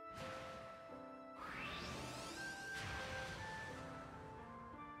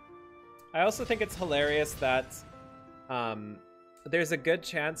 I also think it's hilarious that there's a good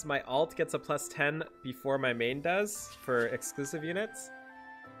chance my alt gets a plus 10 before my main does for exclusive units.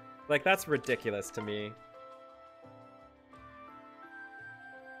 Like, that's ridiculous to me.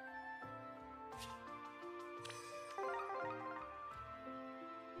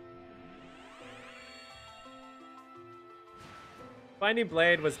 Finding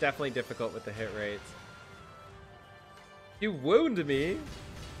Blade was definitely difficult with the hit rate. You wound me?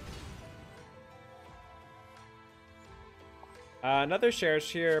 Another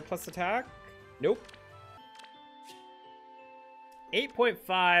Cherche here, plus attack? Nope.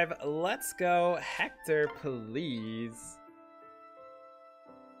 8.5, let's go. Hector, please.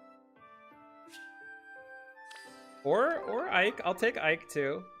 Or Ike, I'll take Ike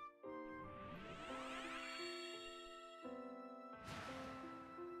too.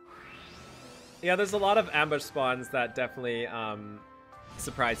 Yeah, there's a lot of ambush spawns that definitely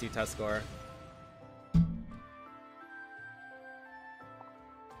surprise you, Tuskor.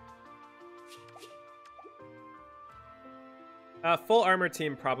 Full armor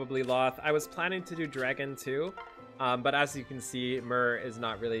team, probably Loth. I was planning to do Dragon too, but as you can see, Mur is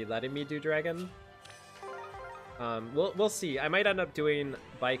not really letting me do Dragon. We'll see. I might end up doing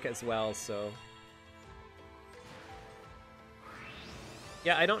Bike as well, so...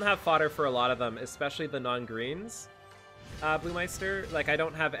 Yeah, I don't have fodder for a lot of them, especially the non-greens. Blue Meister, like I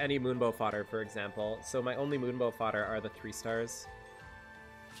don't have any Moonbow fodder, for example, so my only Moonbow fodder are the 3 stars.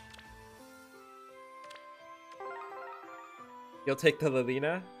 You'll take the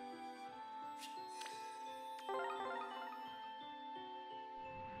Lilina?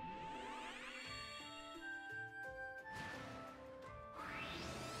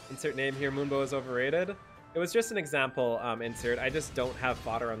 Insert name here, Moonbow is overrated. It was just an example insert. I just don't have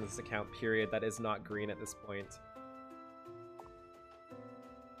fodder on this account, period, that is not green at this point.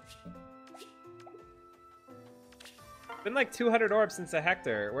 Been like 200 orbs since a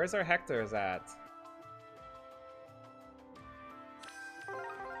Hector. Where's our Hectors at?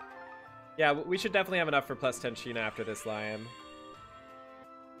 Yeah, we should definitely have enough for plus 10 Sheena after this Lion.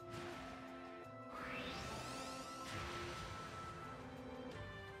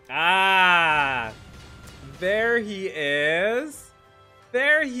 Ah! There he is.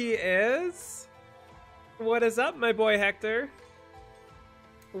 There he is. What is up, my boy Hector?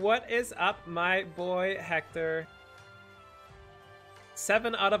 What is up, my boy Hector?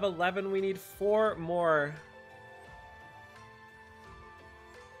 7 out of 11. We need 4 more.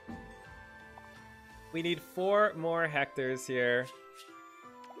 We need 4 more Hectors here.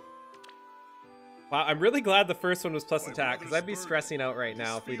 Wow, I'm really glad the first one was plus attack, because I'd be stressing out right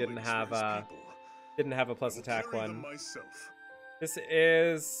now if we didn't have a plus attack one. This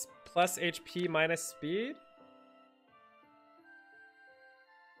is plus HP minus speed.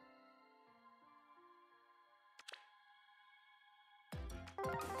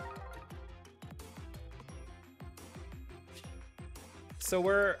 So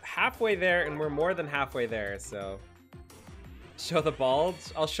we're halfway there, and we're more than halfway there, so... Show the bulge?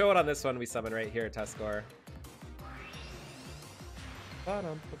 I'll show it on this one we summon right here, Tuskor.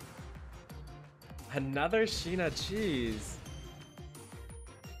 Another Sheena, jeez.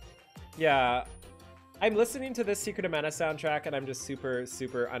 Yeah, I'm listening to this Secret of Mana soundtrack, and I'm just super,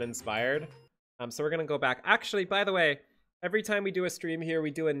 super uninspired. So we're gonna go back. Actually, by the way, every time we do a stream here,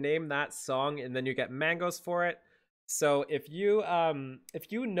 we do a name that song, and then you get mangoes for it. So if you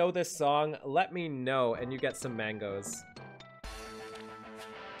know this song, let me know and you get some mangoes.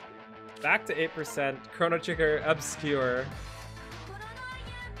 Back to 8%. Chrono Trigger obscure.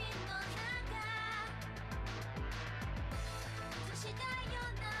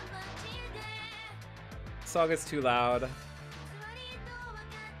 Song is too loud.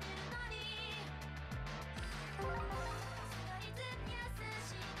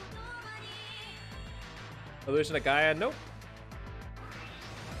 Illusion of Gaia, nope.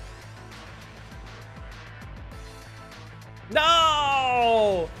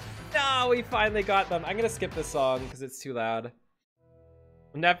 No! No, we finally got them. I'm gonna skip this song because it's too loud.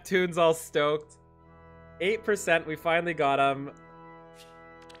 Neptune's all stoked. 8%, we finally got them.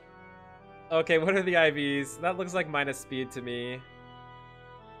 Okay, what are the IVs? That looks like minus speed to me.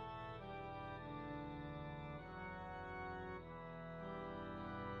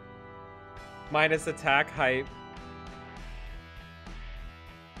 Minus attack hype.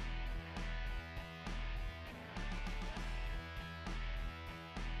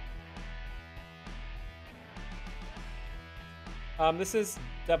 This is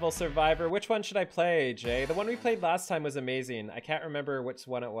Devil Survivor. Which one should I play, Jay? The one we played last time was amazing. I can't remember which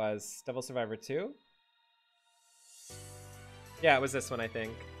one it was. Devil Survivor 2? Yeah, it was this one, I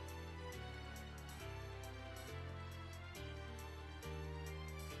think.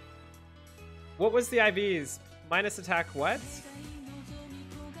 What was the IVs? Minus attack what?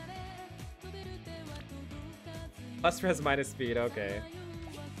 Plus res minus speed, okay.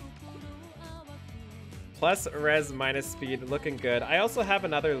 Plus res minus speed, looking good. I also have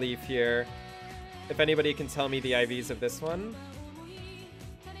another leaf here, if anybody can tell me the IVs of this one.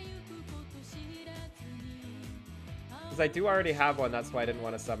 Because I do already have one, that's why I didn't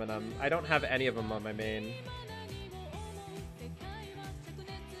want to summon them. I don't have any of them on my main.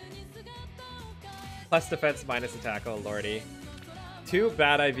 Plus defense, minus attack, oh lordy. 2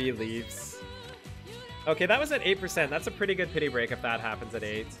 bad IV leaves. Okay, that was at 8%. That's a pretty good pity break if that happens at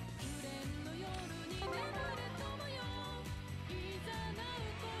 8.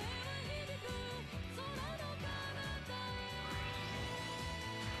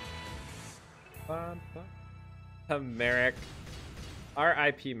 Merrick.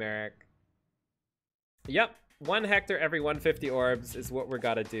 RIP Merrick. Yep, 1 Hector every 150 orbs is what we're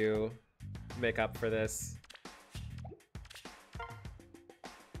gotta do to make up for this.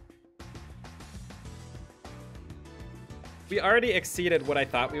 We already exceeded what I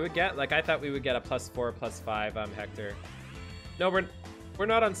thought we would get. Like, I thought we would get a +4, +5, Hector. No, we're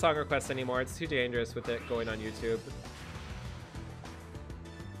not on song requests anymore. It's too dangerous with it going on YouTube.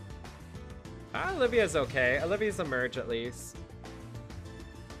 Olivia's okay. Olivia's a merge at least.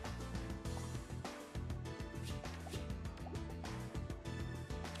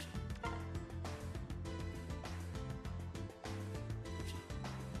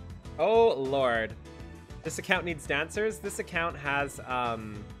 Oh Lord. This account needs dancers. This account has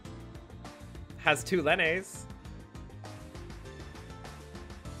 2 Lenes.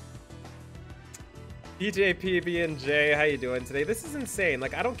 DJ PB and J, how you doing today? This is insane.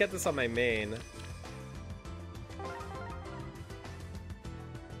 Like, I don't get this on my main.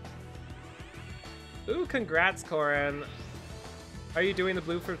 Ooh, congrats, Corin. Are you doing the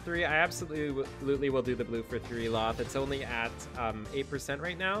blue for 3? I absolutely will do the blue for 3, Loth. It's only at 8%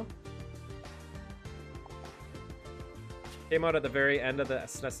 right now. Came out at the very end of the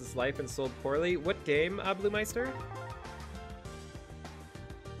SNES's life and sold poorly. What game, Blue Meister?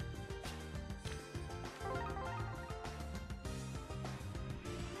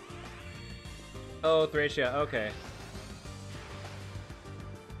 Oh, Thracia, okay.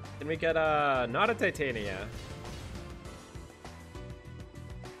 Can we get not a Titania?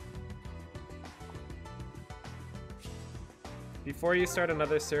 Before you start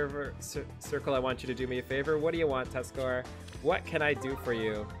another circle, I want you to do me a favor. What do you want, Tescor? What can I do for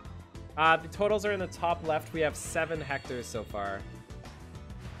you? The totals are in the top left. We have 7 Hectors so far.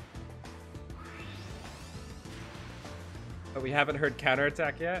 But we haven't heard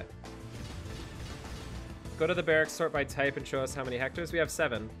counterattack yet. Go to the barracks, sort by type, and show us how many Hectors. We have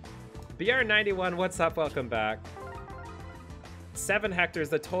 7. BR91, what's up? Welcome back. 7 Hectors.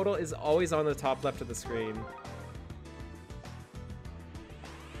 The total is always on the top left of the screen.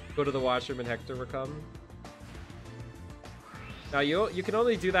 Go to the washroom and Hector will come. Now you can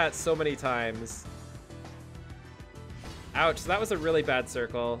only do that so many times. Ouch, that was a really bad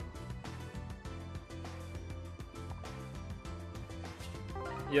circle.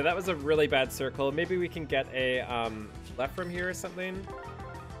 Yeah, that was a really bad circle. Maybe we can get a left from here or something.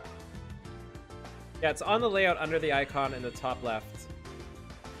 Yeah, it's on the layout under the icon in the top left.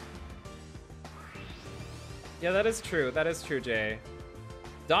 Yeah, that is true. That is true, Jay.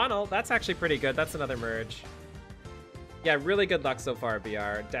 Donald, that's actually pretty good. That's another merge. Yeah, really good luck so far,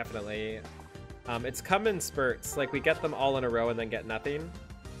 BR. Definitely. It's come in spurts. Like, we get them all in a row and then get nothing.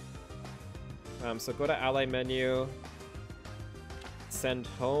 So go to ally menu. Send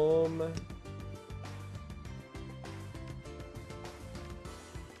home.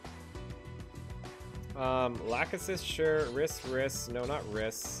 Lack assist, sure. Riss. No, not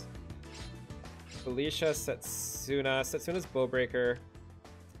Riss. Felicia, Setsuna. Setsuna's Bowbreaker.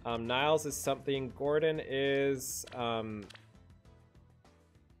 Niles is something. Gordon is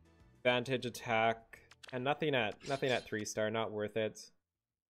Vantage attack. And nothing at 3-star, not worth it.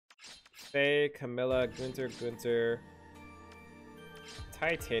 Faye, Camilla, Gunter.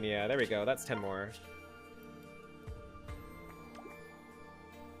 Titania, there we go, that's 10 more.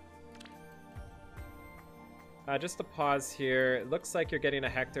 Just to pause here, it looks like you're getting a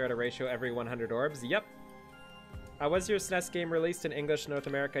Hector at a ratio every 100 orbs. Yep. Was your SNES game released in English North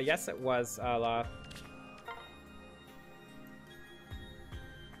America? Yes, it was, La.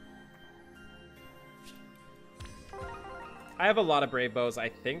 I have a lot of Brave Bows, I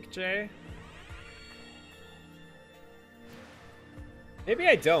think, Jay. Maybe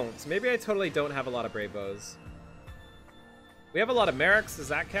I don't. Maybe I totally don't have a lot of Brave Bows. We have a lot of Merrics. Does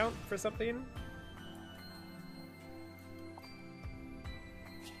that count for something?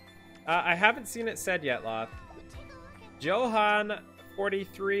 I haven't seen it said yet, Loth.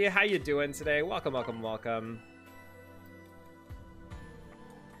 Johan43, how you doing today? Welcome.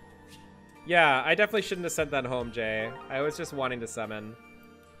 Yeah, I definitely shouldn't have sent that home, Jay. I was just wanting to summon.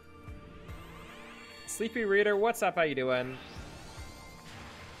 Sleepy Reader, what's up? How you doing?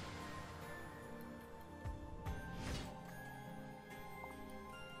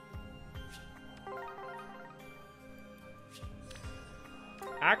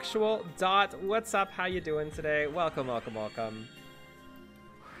 Actual Dot, what's up? How you doing today? Welcome. Been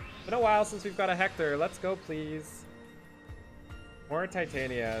a while since we've got a Hector. Let's go, please. More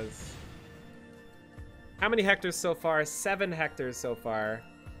Titanias. How many Hectors so far? 7 Hectors so far.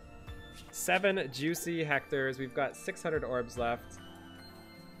 7 juicy Hectors. We've got 600 orbs left.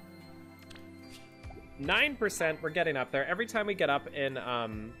 9%. We're getting up there. Every time we get up in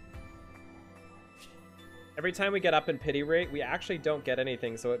pity rate, we actually don't get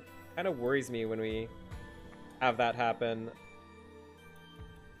anything, so it kind of worries me when we have that happen.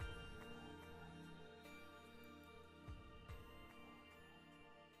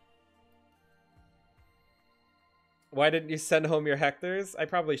 Why didn't you send home your Hectors? I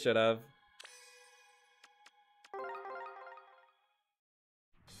probably should have.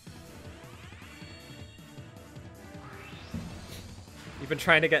 You've been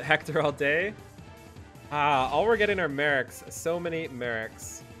trying to get Hector all day? Ah, all we're getting are Merrics. So many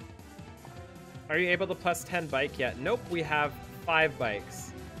Merrics. Are you able to plus 10 bike yet? Nope, we have 5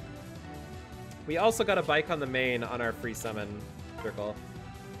 bikes. We also got a bike on the main on our free summon circle.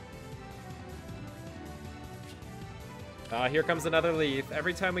 Here comes another leaf.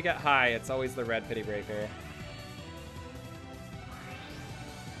 Every time we get high, it's always the red pity breaker.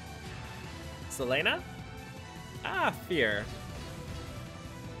 Selena? Ah, fear.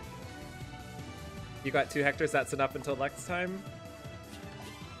 You got 2 Hectors, that's enough until next time?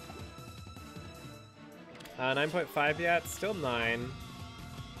 9.5 yet, still 9.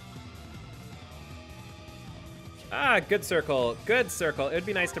 Ah, good circle, good circle. It would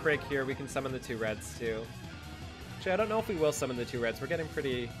be nice to break here. We can summon the 2 reds too. Actually, I don't know if we will summon the 2 reds. We're getting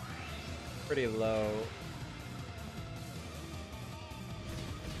pretty low.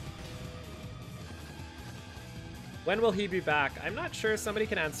 When will he be back? I'm not sure. Somebody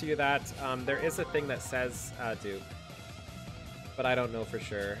can answer you that. There is a thing that says Duke, but I don't know for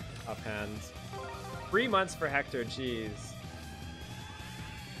sure offhand. 3 months for Hector, jeez.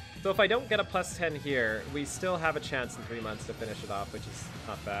 So if I don't get a plus 10 here, we still have a chance in 3 months to finish it off, which is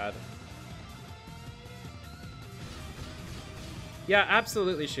not bad. Yeah,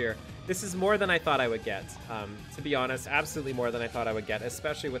 absolutely, Sheer. This is more than I thought I would get. To be honest, absolutely more than I thought I would get,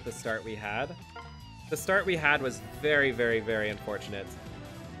 especially with the start we had. The start we had was very, very, very unfortunate.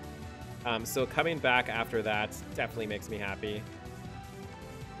 So coming back after that definitely makes me happy.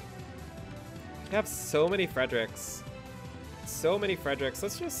 We have so many Fredericks. So many Fredericks.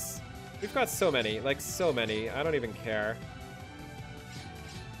 Let's just... We've got so many. Like, so many. I don't even care.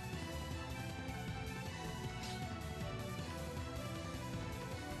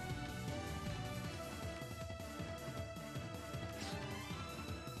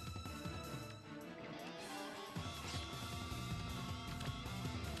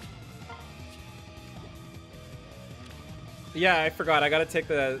 Yeah, I forgot. I gotta take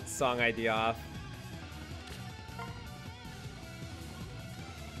the song ID off.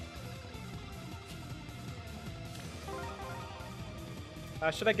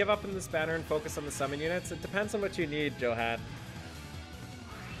 Should I give up in this banner and focus on the summon units? It depends on what you need, Johan.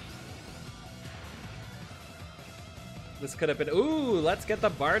 This could have been... Ooh, let's get the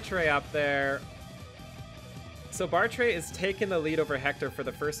Bartray up there. So Bartray is taking the lead over Hector for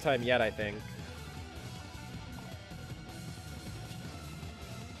the first time yet, I think.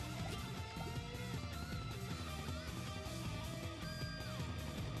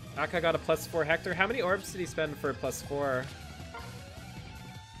 Aka got a +4 Hector. How many orbs did he spend for a +4?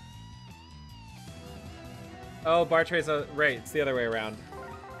 Oh, Bartray's a... Right, it's the other way around.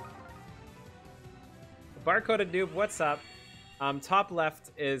 Barcoded noob, what's up? Top left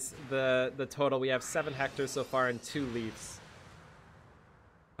is the total. We have 7 Hectors so far and 2 Leafs.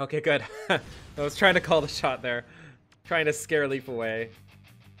 Okay, good. I was trying to call the shot there. Trying to scare Leaf away.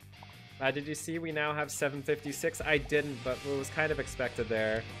 Did you see we now have 756? I didn't, but it was kind of expected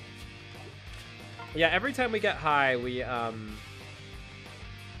there. Yeah, every time we get high, we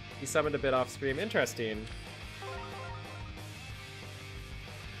summoned a bit off screen. Interesting.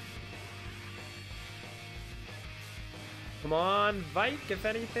 Come on, Vike, if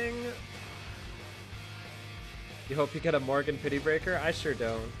anything. You hope you get a Morgan Pity Breaker? I sure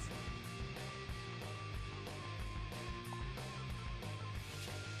don't.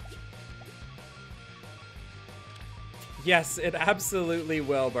 Yes, it absolutely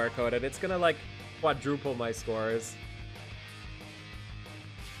will, Barcoded. It's gonna, like, quadruple my scores.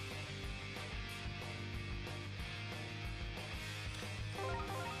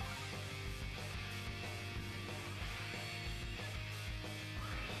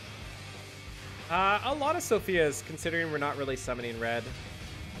 A lot of Sophias, considering we're not really summoning red.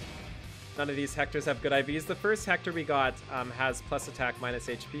 None of these Hectors have good IVs. The first Hector we got has plus attack minus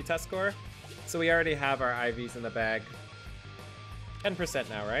HP test score, so we already have our IVs in the bag. 10%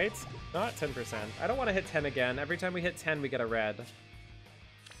 now, right? Not 10%. I don't want to hit 10 again. Every time we hit 10, we get a red.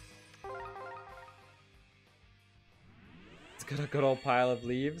 Let's get a good old pile of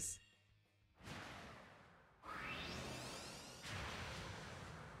leaves.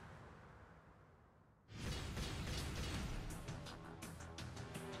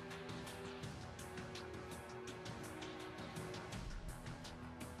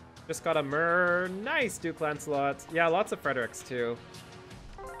 Just got a Myrrh. Nice, Duke Lancelot. Yeah, lots of Fredericks, too.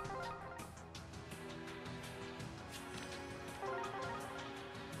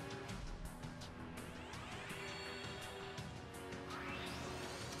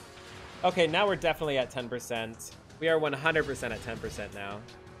 Okay, now we're definitely at 10%. We are 100% at 10% now.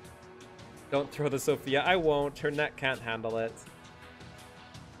 Don't throw the Sophia. I won't. Her net can't handle it.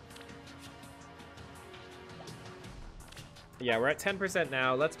 Yeah, we're at 10%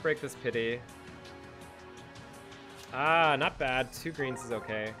 now. Let's break this pity. Ah, not bad. 2 greens is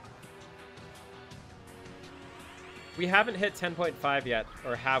okay. We haven't hit 10.5 yet,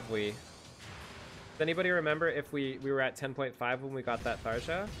 or have we? Does anybody remember if we were at 10.5 when we got that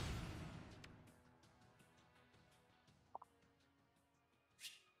Tharsha?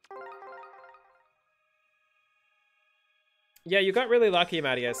 Yeah, you got really lucky,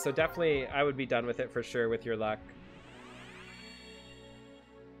 Mattias, so definitely I would be done with it for sure with your luck.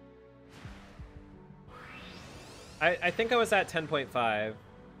 I think I was at 10.5.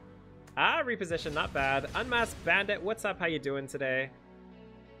 Ah, reposition, not bad. Unmasked Bandit, what's up? How you doing today?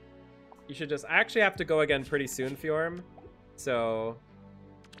 You should just... I actually have to go again pretty soon, Fjorm. So,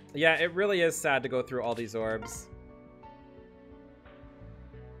 yeah, it really is sad to go through all these orbs.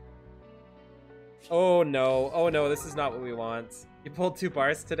 Oh no, this is not what we want. You pulled 2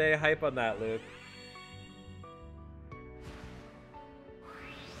 bars today? Hype on that, Luke.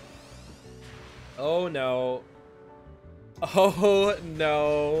 Oh no. Oh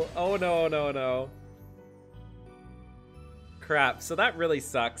no. Oh no. Crap, so that really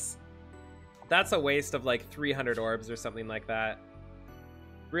sucks. That's a waste of like 300 orbs or something like that.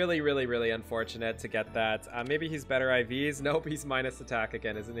 Really unfortunate to get that. Maybe he's better IVs. Nope, he's minus attack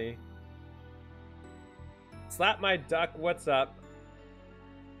again, isn't he? Slap my duck, what's up?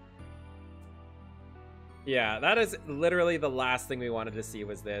 Yeah, that is literally the last thing we wanted to see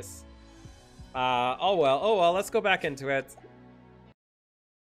was this. Oh well, let's go back into it.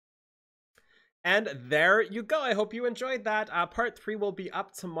 And there you go. I hope you enjoyed that. Part 3 will be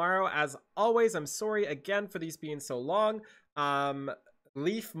up tomorrow. As always, I'm sorry again for these being so long.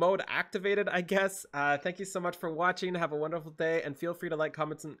 Leaf mode activated, I guess. Thank you so much for watching. Have a wonderful day, and feel free to like,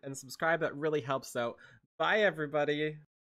 comment, and subscribe. That really helps out. Bye, everybody.